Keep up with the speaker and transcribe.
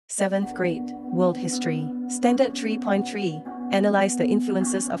7th grade, World History. Standard 3.3. Analyze the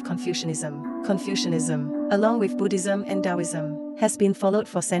influences of Confucianism. Confucianism, along with Buddhism and Daoism, has been followed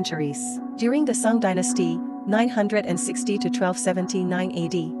for centuries. During the Sung Dynasty, 960 to 1279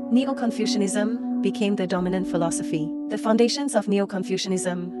 AD, Neo-Confucianism became the dominant philosophy. The foundations of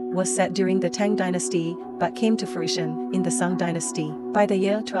Neo-Confucianism were set during the Tang Dynasty, but came to fruition in the Sung Dynasty. By the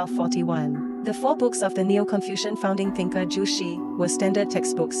year 1241, the 4 books of the Neo-Confucian founding thinker Zhu Xi were standard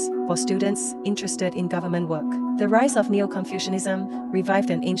textbooks for students interested in government work. The rise of Neo-Confucianism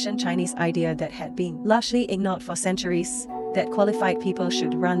revived an ancient Chinese idea that had been largely ignored for centuries, that qualified people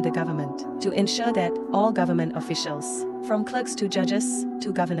should run the government, to ensure that all government officials, from clerks to judges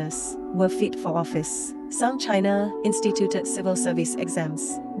to governors, were fit for office. Sung China instituted civil service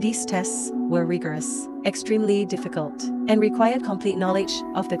exams. These tests were rigorous, extremely difficult, and required complete knowledge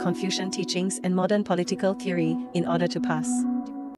of the Confucian teachings and modern political theory in order to pass.